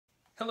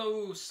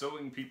Hello,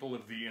 sewing people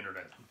of the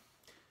internet.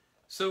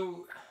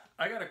 So,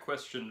 I got a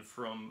question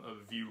from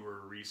a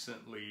viewer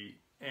recently,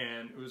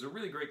 and it was a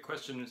really great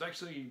question. It's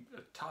actually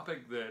a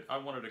topic that I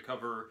wanted to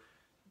cover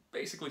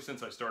basically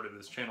since I started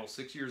this channel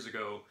 6 years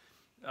ago,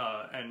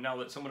 and now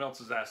that someone else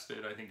has asked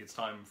it, I think it's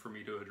time for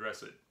me to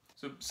address it.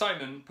 So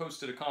Simon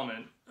posted a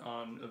comment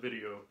on a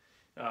video,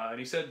 and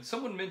he said,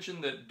 someone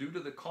mentioned that due to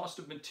the cost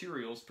of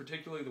materials,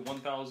 particularly the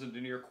 1000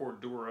 denier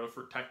Cordura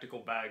for tactical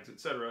bags,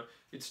 etc.,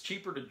 it's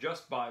cheaper to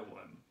just buy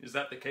one. Is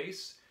that the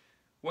case?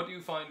 What do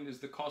you find is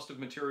the cost of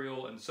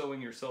material and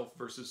sewing yourself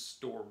versus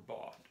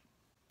store-bought?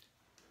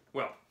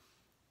 Well,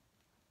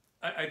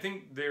 I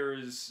think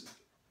there's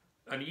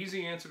an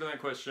easy answer to that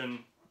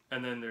question,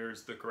 and then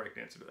there's the correct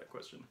answer to that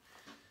question.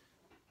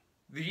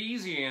 The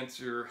easy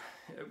answer,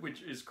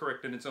 which is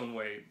correct in its own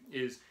way,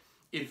 is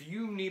if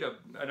you need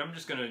and I'm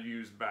just going to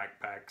use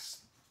backpacks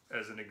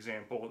as an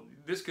example.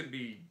 This could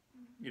be,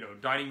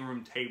 dining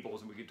room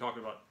tables, and we could talk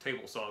about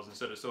table saws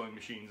instead of sewing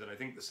machines, and I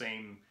think the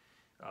same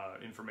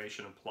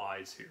information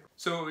applies here.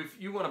 So if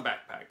you want a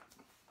backpack,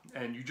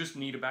 and you just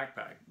need a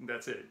backpack,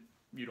 that's it.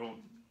 You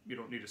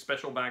don't need a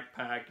special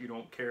backpack. You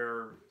don't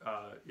care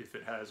if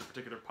it has a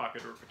particular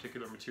pocket or a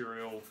particular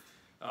material.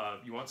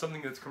 You want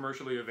something that's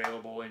commercially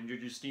available, and you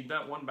just need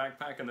that one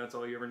backpack, and that's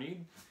all you ever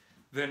need.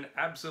 Then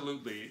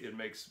absolutely, it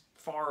makes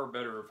far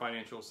better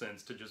financial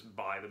sense to just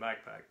buy the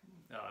backpack.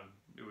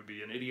 It would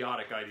be an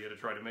idiotic idea to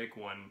try to make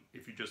one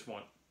if you just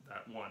want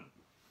that one.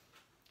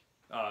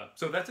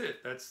 So that's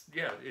it.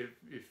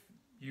 If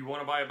you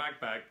want to buy a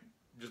backpack,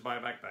 just buy a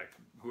backpack.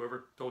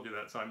 Whoever told you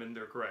that, Simon,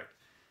 they're correct.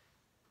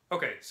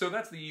 Okay, so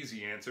that's the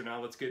easy answer.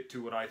 Now let's get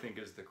to what I think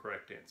is the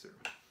correct answer.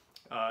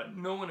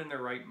 No one in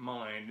their right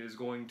mind is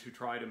going to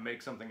try to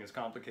make something as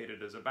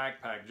complicated as a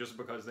backpack just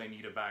because they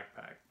need a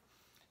backpack.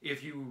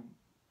 If you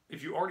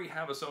already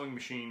have a sewing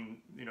machine,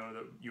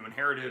 that you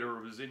inherited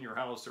or was in your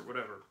house or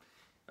whatever,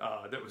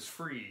 that was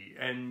free,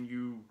 and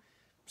you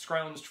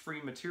scrounged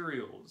free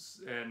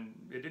materials, and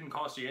it didn't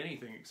cost you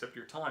anything except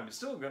your time, it's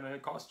still going to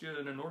cost you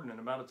an inordinate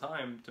amount of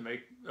time to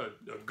make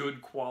a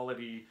good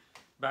quality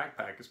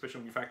backpack, especially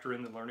when you factor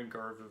in the learning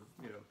curve of,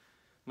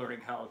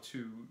 learning how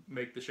to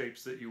make the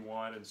shapes that you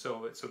want and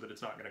sew it so that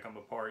it's not going to come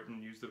apart,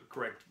 and use the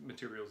correct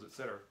materials,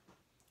 etc.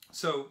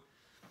 So,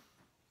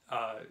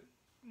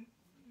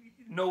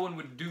 no one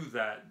would do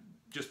that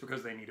just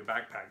because they need a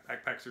backpack.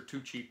 Backpacks are too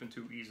cheap and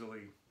too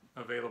easily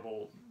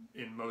available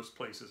in most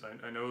places.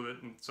 I know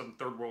that in some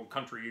third world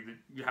country that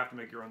you have to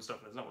make your own stuff.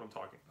 That's not what I'm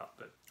talking about.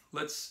 But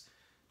let's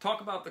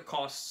talk about the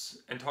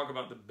costs and talk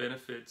about the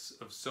benefits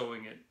of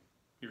sewing it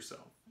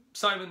yourself.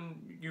 Simon,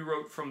 you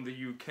wrote from the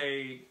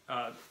UK.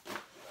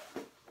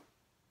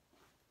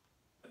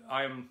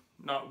 I am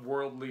not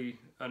worldly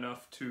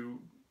enough to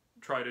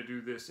try to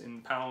do this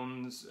in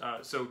pounds.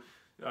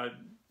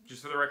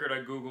 Just for the record,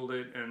 I Googled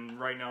it, and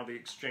right now the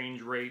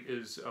exchange rate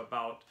is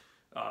about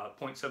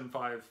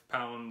 0.75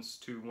 pounds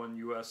to $1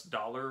 US.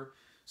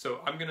 So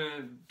I'm going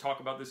to talk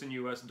about this in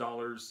US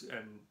dollars,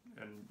 and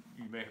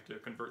you may have to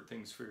convert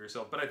things for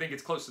yourself, but I think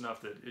it's close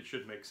enough that it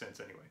should make sense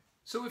anyway.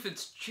 So if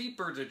it's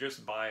cheaper to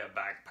just buy a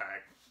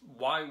backpack,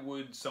 why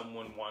would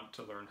someone want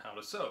to learn how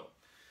to sew?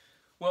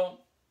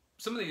 Well,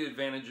 some of the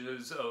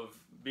advantages of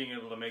being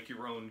able to make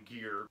your own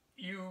gear,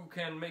 you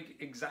can make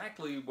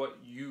exactly what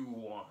you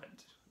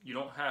want. You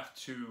don't have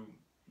to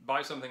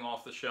buy something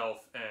off the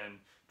shelf and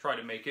try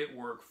to make it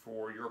work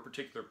for your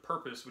particular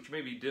purpose, which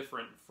may be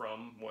different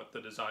from what the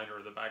designer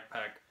of the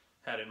backpack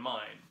had in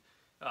mind.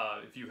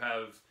 If you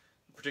have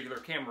particular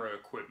camera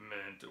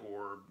equipment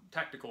or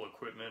tactical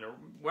equipment or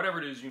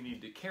whatever it is you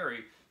need to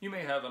carry, you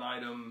may have an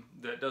item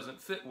that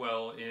doesn't fit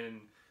well in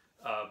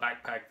a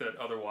backpack that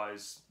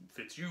otherwise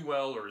fits you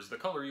well, or is the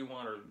color you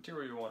want, or the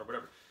material you want, or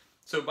whatever.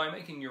 So by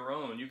making your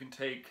own, you can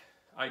take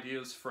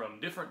ideas from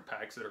different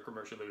packs that are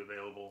commercially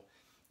available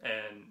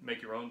and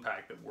make your own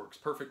pack that works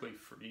perfectly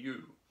for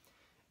you.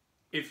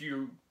 If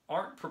you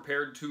aren't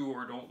prepared to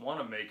or don't want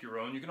to make your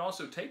own, you can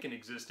also take an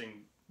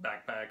existing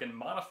backpack and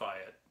modify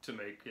it to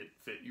make it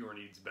fit your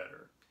needs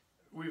better.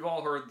 We've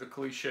all heard the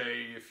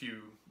cliche, if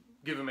you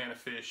give a man a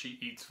fish, he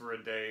eats for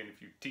a day, and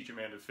if you teach a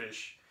man to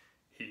fish,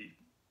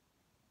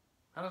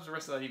 how does the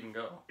rest of that even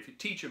go? If you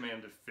teach a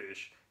man to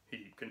fish,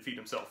 he can feed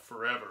himself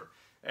forever.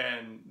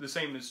 And the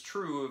same is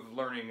true of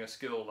learning a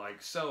skill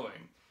like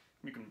sewing.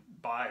 You can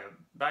buy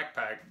a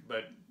backpack,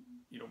 but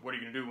what are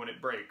you going to do when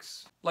it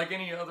breaks? Like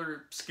any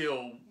other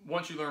skill,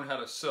 once you learn how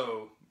to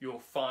sew, you'll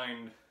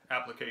find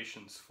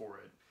applications for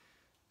it.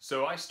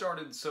 So I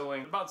started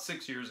sewing about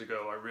 6 years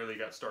ago. I really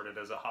got started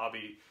as a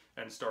hobby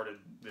and started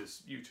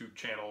this YouTube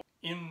channel.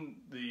 In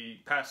the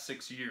past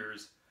 6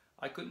 years,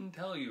 I couldn't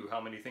tell you how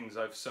many things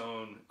I've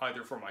sewn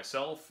either for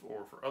myself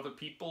or for other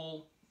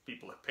people.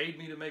 People have paid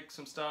me to make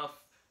some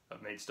stuff.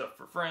 I've made stuff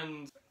for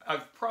friends.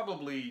 I've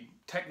probably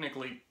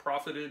technically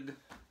profited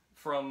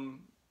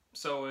from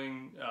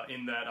sewing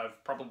in that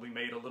I've probably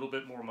made a little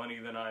bit more money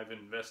than I've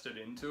invested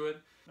into it.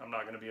 I'm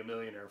not going to be a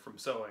millionaire from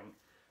sewing.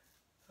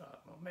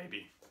 Well,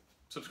 maybe.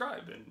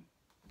 Subscribe and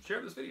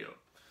share this video.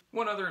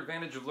 One other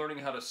advantage of learning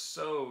how to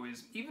sew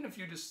is even if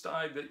you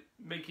decide that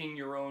making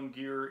your own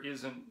gear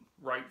isn't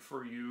right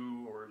for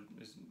you or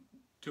is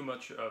too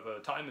much of a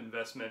time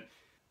investment,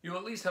 you'll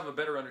at least have a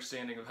better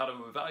understanding of how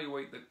to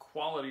evaluate the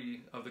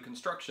quality of the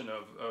construction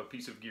of a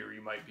piece of gear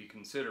you might be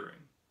considering.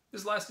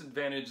 This last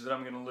advantage that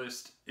I'm going to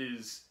list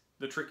is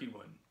the tricky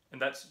one,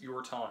 and that's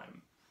your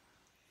time.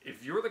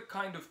 If you're the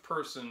kind of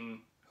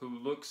person who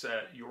looks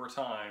at your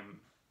time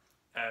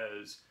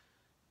as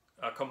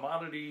a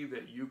commodity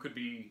that you could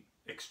be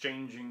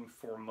exchanging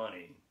for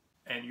money,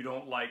 and you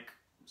don't like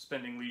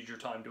spending leisure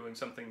time doing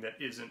something that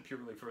isn't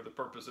purely for the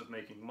purpose of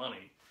making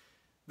money,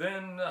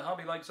 then a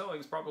hobby like sewing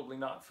is probably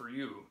not for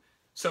you.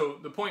 So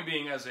the point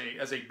being, as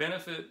a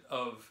benefit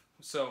of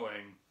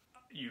sewing,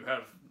 you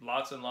have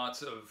lots and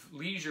lots of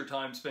leisure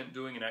time spent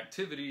doing an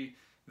activity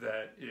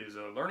that is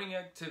a learning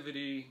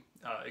activity.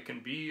 It can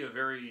be a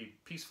very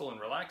peaceful and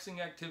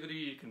relaxing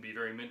activity. It can be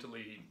very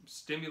mentally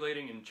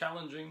stimulating and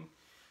challenging.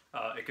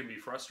 It can be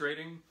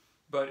frustrating,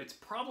 but it's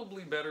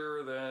probably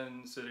better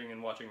than sitting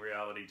and watching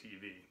reality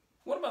TV.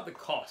 What about the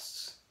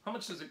costs? How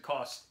much does it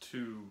cost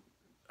to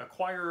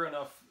acquire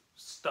enough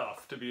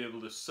stuff to be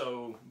able to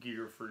sew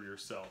gear for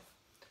yourself?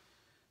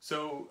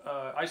 So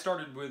I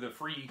started with a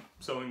free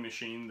sewing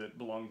machine that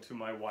belonged to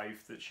my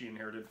wife that she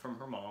inherited from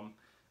her mom.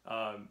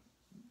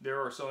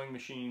 There are sewing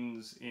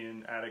machines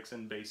in attics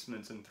and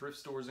basements and thrift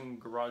stores and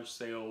garage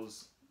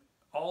sales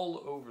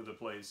all over the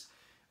place.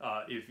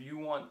 If you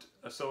want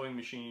a sewing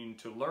machine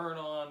to learn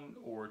on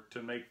or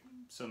to make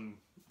some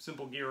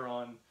simple gear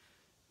on,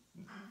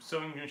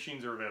 sewing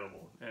machines are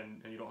available,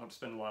 and you don't have to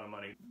spend a lot of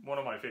money. One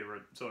of my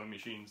favorite sewing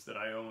machines that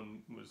I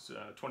own was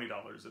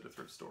 $20 at a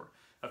thrift store.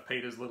 I've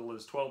paid as little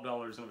as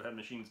 $12 and I've had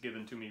machines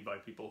given to me by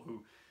people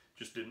who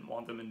just didn't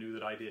want them and knew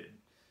that I did.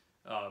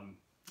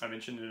 I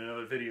mentioned in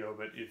another video,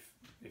 but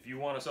if you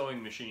want a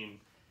sewing machine,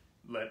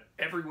 let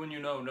everyone you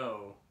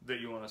know that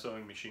you want a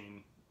sewing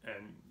machine,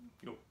 and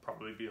you'll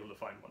probably be able to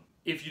find one.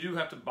 If you do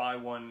have to buy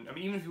one, I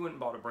mean, even if you went and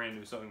bought a brand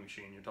new sewing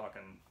machine, you're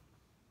talking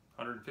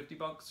 150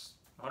 bucks,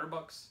 100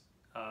 bucks.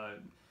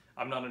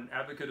 I'm not an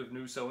advocate of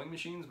new sewing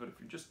machines, but if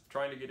you're just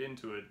trying to get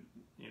into it,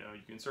 you know,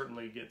 you can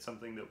certainly get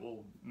something that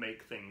will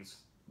make things.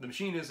 The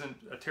machine isn't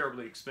a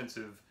terribly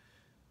expensive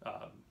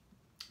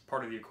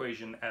part of the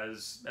equation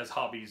as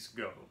hobbies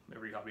go.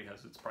 Every hobby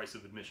has its price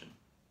of admission.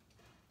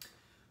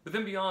 But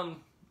then beyond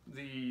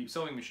the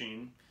sewing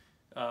machine,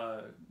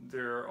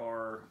 there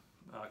are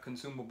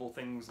consumable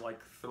things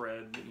like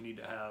thread that you need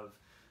to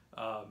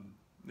have.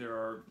 There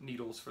are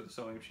needles for the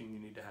sewing machine you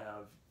need to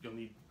have. You'll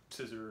need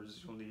scissors.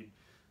 You'll need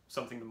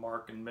something to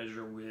mark and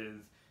measure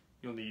with.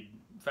 You'll need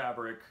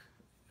fabric.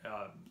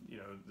 You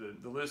know,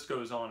 the list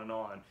goes on and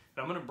on. And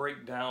I'm going to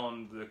break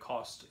down the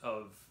cost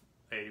of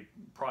a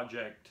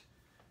project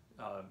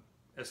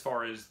as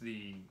far as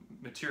the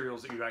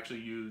materials that you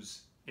actually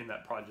use in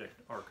that project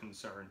are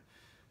concerned.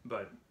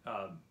 But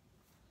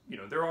you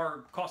know, there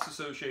are costs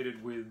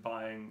associated with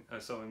buying a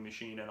sewing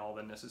machine and all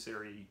the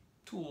necessary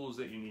tools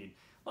that you need.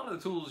 A lot of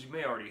the tools you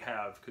may already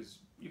have, because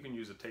you can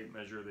use a tape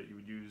measure that you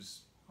would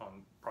use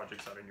on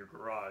projects out in your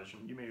garage,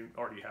 and you may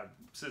already have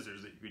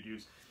scissors that you could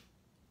use.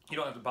 You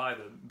don't have to buy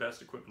the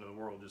best equipment in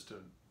the world just to,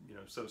 you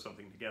know, sew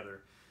something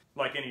together.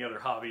 Like any other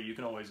hobby, you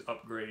can always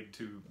upgrade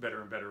to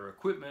better and better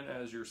equipment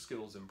as your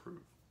skills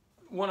improve.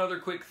 One other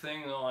quick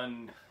thing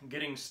on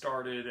getting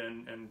started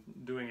and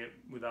doing it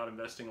without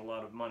investing a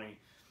lot of money.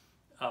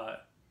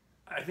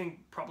 I think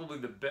probably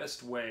the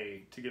best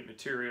way to get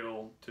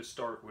material to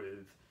start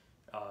with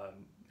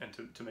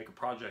and to make a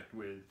project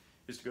with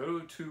is to go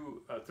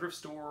to a thrift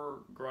store,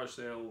 garage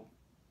sale,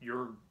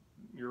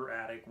 your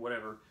attic,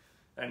 whatever,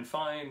 and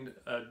find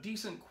a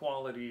decent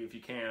quality, if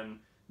you can,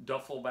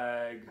 duffel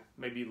bag,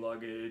 maybe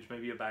luggage,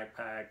 maybe a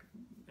backpack,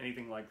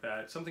 anything like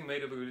that. Something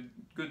made of a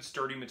good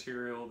sturdy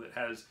material that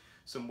has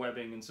some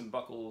webbing and some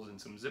buckles and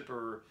some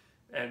zipper,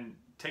 and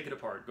take it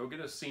apart. Go get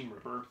a seam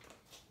ripper,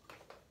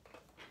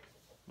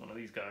 one of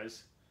these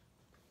guys,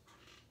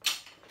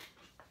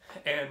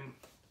 and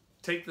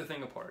take the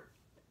thing apart.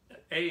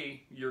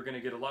 You're going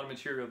to get a lot of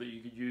material that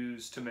you could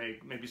use to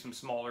make maybe some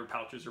smaller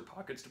pouches or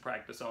pockets to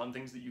practice on,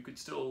 things that you could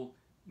still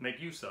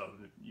make use of.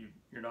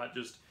 You're not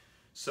just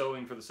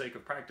sewing for the sake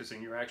of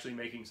practicing, you're actually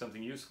making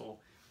something useful.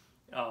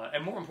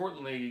 And more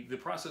importantly, the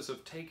process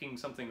of taking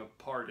something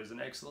apart is an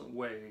excellent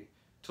way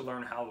to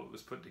learn how it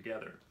was put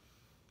together.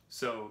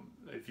 So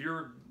if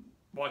you're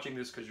watching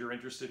this because you're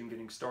interested in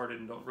getting started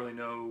and don't really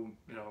know,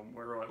 you know,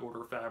 where do I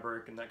order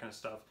fabric and that kind of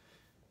stuff,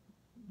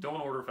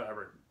 don't order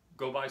fabric.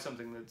 Go buy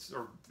something that's,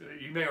 or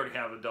you may already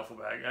have a duffel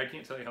bag. I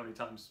can't tell you how many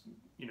times,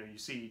 you know, you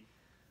see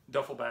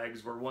duffel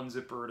bags where one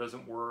zipper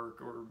doesn't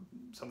work or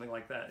something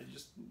like that. You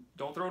just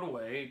don't throw it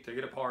away, take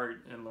it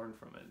apart and learn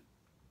from it.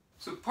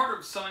 So part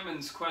of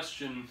Simon's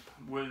question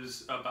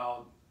was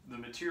about the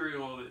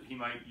material that he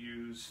might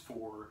use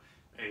for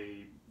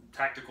a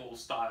tactical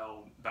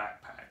style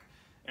backpack.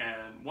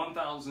 And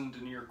 1000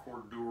 denier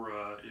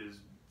Cordura is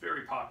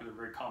very popular,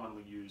 very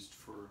commonly used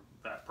for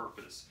that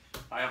purpose.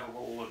 I have a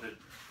roll of it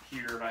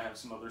here, and I have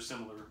some other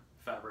similar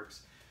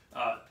fabrics.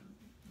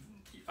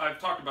 I've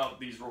talked about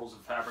these rolls of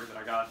fabric that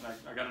I got, and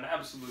I got an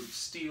absolute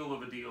steal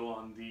of a deal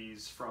on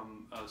these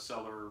from a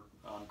seller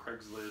on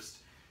Craigslist.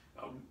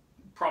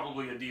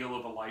 Probably a deal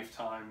of a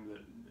lifetime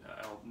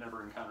that I'll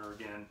never encounter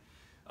again.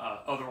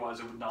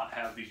 Otherwise, I would not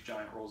have these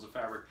giant rolls of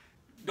fabric.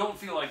 Don't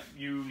feel like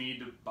you need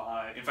to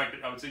buy, in fact,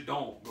 I would say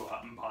don't go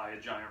out and buy a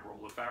giant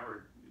roll of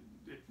fabric.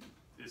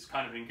 It's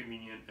kind of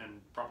inconvenient and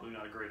probably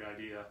not a great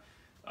idea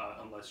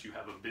unless you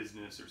have a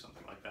business or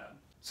something like that.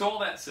 So all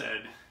that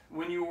said,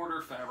 when you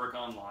order fabric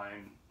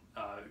online,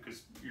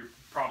 because you're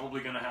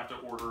probably going to have to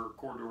order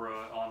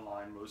Cordura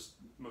online,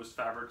 most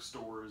fabric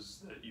stores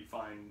that you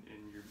find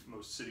in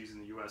most cities in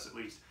the US at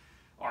least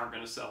aren't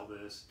going to sell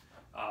this.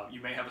 You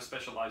may have a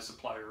specialized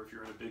supplier if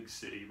you're in a big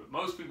city, but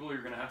most people are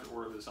going to have to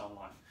order this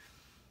online.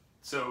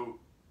 So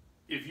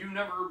if you've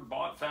never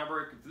bought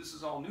fabric, if this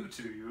is all new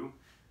to you,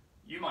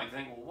 you might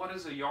think, well, what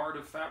is a yard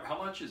of fabric? How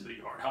much is a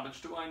yard? How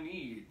much do I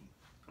need?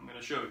 I'm going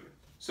to show you.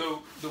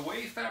 So the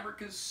way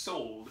fabric is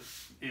sold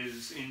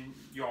is in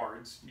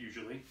yards,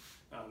 usually.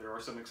 There are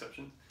some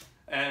exceptions.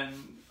 And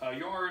a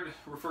yard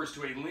refers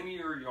to a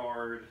linear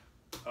yard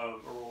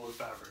of a roll of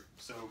fabric.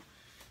 So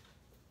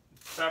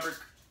fabric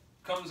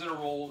comes in a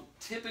roll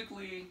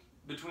typically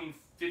between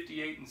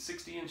 58 and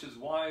 60 inches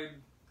wide.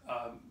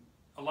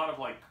 A lot of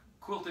like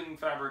quilting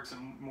fabrics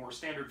and more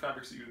standard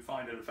fabrics that you would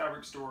find at a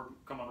fabric store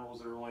come on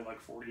rolls that are only like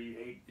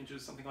 48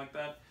 inches, something like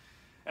that.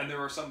 And there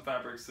are some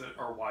fabrics that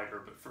are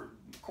wider, but for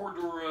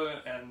Cordura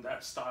and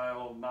that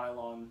style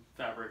nylon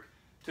fabric,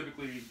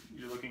 typically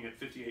you're looking at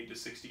 58 to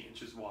 60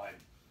 inches wide.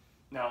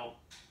 Now,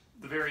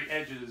 the very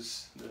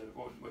edges,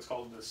 what's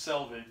called the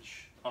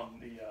selvage on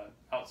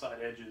the outside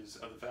edges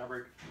of the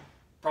fabric,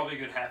 probably a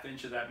good ½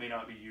 inch of that may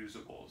not be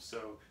usable.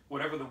 So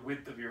whatever the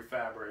width of your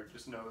fabric,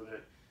 just know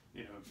that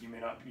you may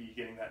not be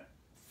getting that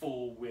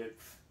full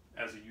width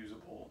as a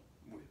usable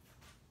width.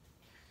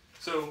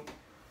 So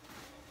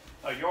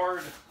a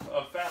yard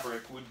of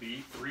fabric would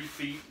be 3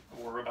 feet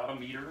or about a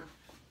meter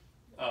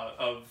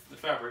of the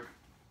fabric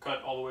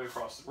cut all the way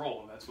across the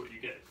roll, and that's what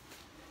you get.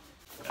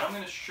 And I'm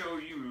going to show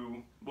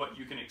you what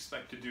you can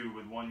expect to do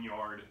with 1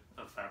 yard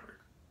of fabric.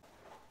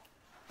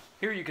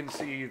 Here you can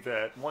see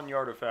that 1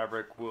 yard of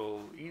fabric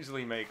will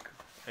easily make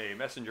a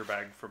messenger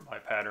bag for my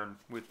pattern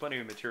with plenty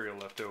of material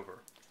left over.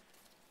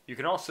 You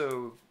can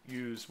also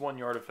use 1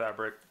 yard of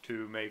fabric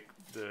to make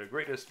the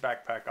greatest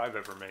backpack I've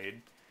ever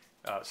made.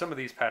 Some of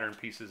these pattern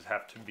pieces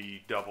have to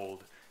be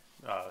doubled,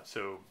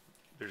 so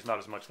there's not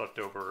as much left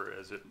over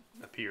as it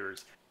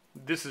appears.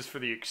 This is for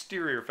the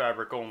exterior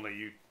fabric only.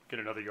 You get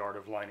another yard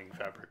of lining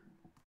fabric.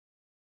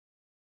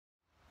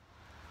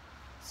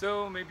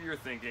 So maybe you're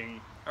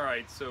thinking,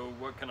 alright, so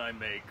what can I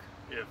make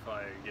if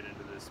I get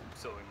into this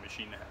sewing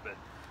machine habit?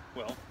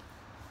 Well,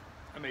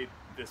 I made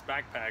this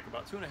backpack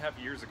about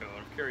 2.5 years ago,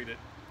 and I've carried it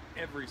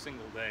every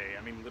single day.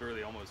 I mean,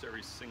 literally almost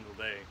every single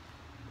day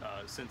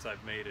since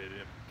I've made it.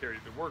 I've carried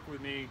it to work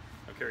with me,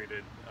 I've carried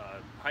it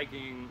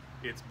hiking,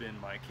 it's been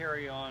my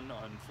carry-on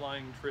on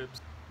flying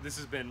trips. This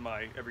has been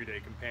my everyday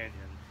companion,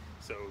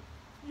 so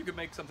you could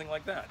make something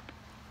like that.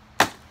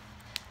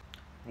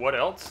 What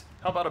else?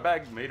 How about a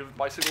bag made of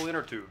bicycle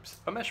inner tubes?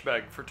 A mesh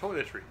bag for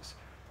toiletries.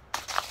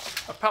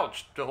 A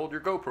pouch to hold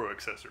your GoPro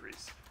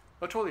accessories.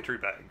 A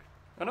toiletry bag.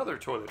 Another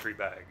toiletry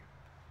bag.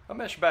 A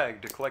mesh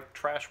bag to collect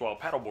trash while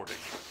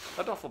paddleboarding.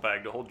 A duffel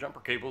bag to hold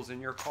jumper cables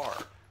in your car.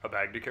 A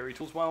bag to carry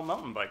tools while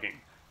mountain biking.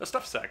 A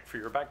stuff sack for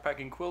your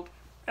backpacking quilt.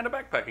 And a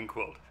backpacking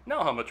quilt.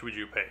 Now how much would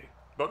you pay?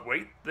 But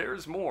wait,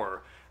 there's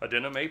more. A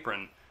denim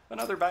apron.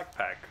 Another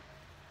backpack.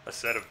 A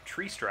set of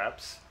tree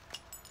straps.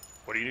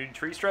 What do you need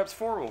tree straps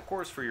for? Well, of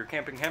course, for your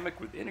camping hammock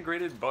with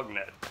integrated bug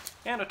net.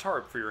 And a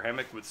tarp for your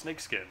hammock with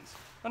snake skins.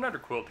 Another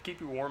quilt to keep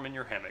you warm in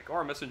your hammock.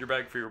 Or a messenger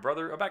bag for your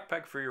brother, a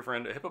backpack for your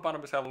friend, a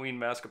hippopotamus Halloween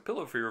mask, a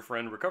pillow for your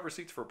friend, recover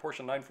seats for a Porsche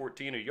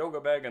 914, a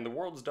yoga bag, and the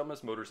world's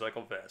dumbest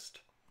motorcycle vest.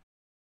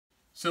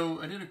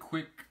 So I did a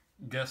quick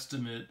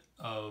guesstimate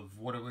of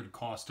what it would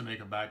cost to make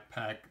a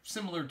backpack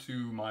similar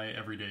to my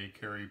everyday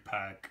carry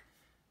pack.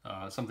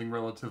 Something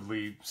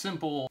relatively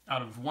simple,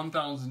 out of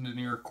 1000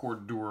 denier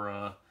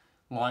Cordura,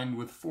 lined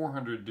with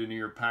 400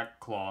 denier pack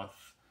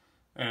cloth,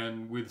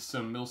 and with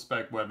some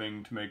mil-spec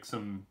webbing to make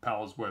some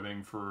PALS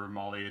webbing for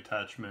MOLLE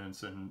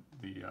attachments and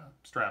the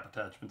strap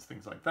attachments,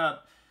 things like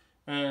that,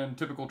 and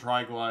typical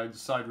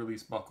tri-glides, side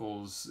release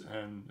buckles,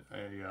 and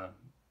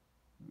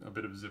a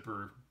bit of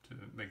zipper to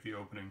make the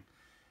opening.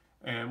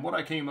 And what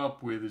I came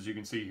up with, as you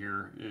can see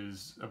here,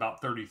 is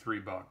about 33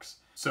 bucks.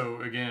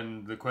 So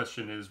again, the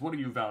question is, what do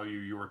you value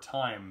your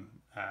time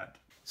at?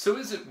 So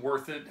is it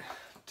worth it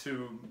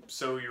to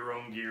sew your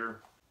own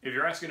gear? If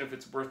you're asking if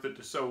it's worth it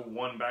to sew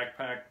one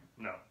backpack,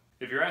 no.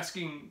 If you're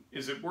asking,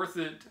 is it worth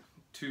it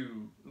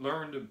to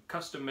learn to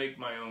custom make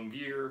my own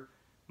gear,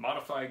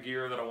 modify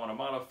gear that I want to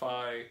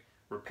modify,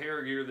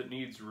 repair gear that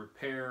needs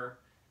repair,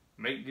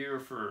 make gear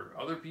for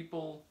other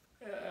people?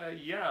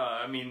 Yeah,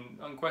 I mean,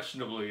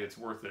 unquestionably it's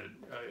worth it.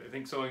 I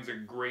think sewing's a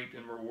great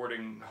and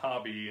rewarding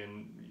hobby,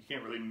 and you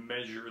can't really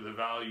measure the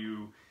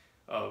value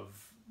of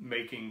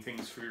making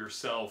things for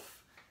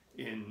yourself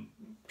in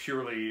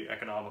purely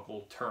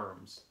economical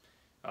terms.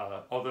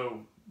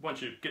 Although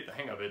once you get the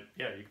hang of it,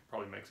 yeah, you can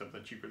probably make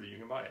something cheaper than you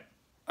can buy it.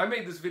 I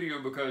made this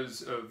video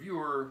because a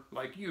viewer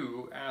like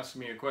you asked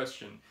me a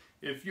question.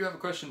 If you have a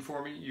question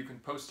for me, you can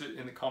post it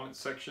in the comments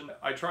section.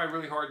 I try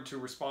really hard to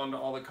respond to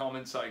all the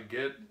comments I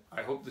get.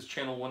 I hope this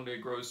channel one day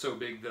grows so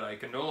big that I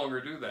can no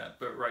longer do that,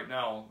 but right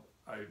now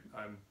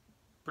I'm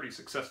pretty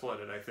successful at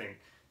it, I think.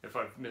 If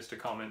I've missed a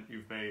comment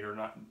you've made or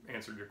not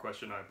answered your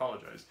question, I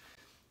apologize.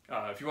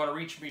 If you want to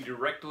reach me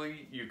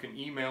directly, you can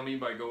email me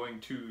by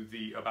going to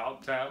the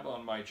About tab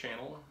on my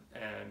channel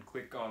and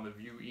click on the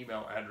View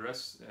Email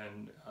address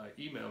and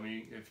email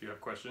me if you have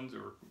questions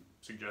or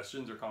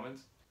suggestions or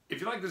comments. If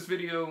you like this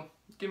video,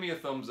 give me a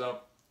thumbs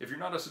up. If you're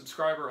not a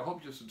subscriber, I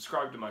hope you'll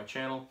subscribe to my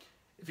channel.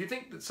 If you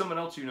think that someone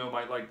else you know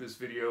might like this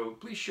video,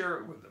 please share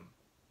it with them.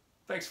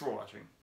 Thanks for watching.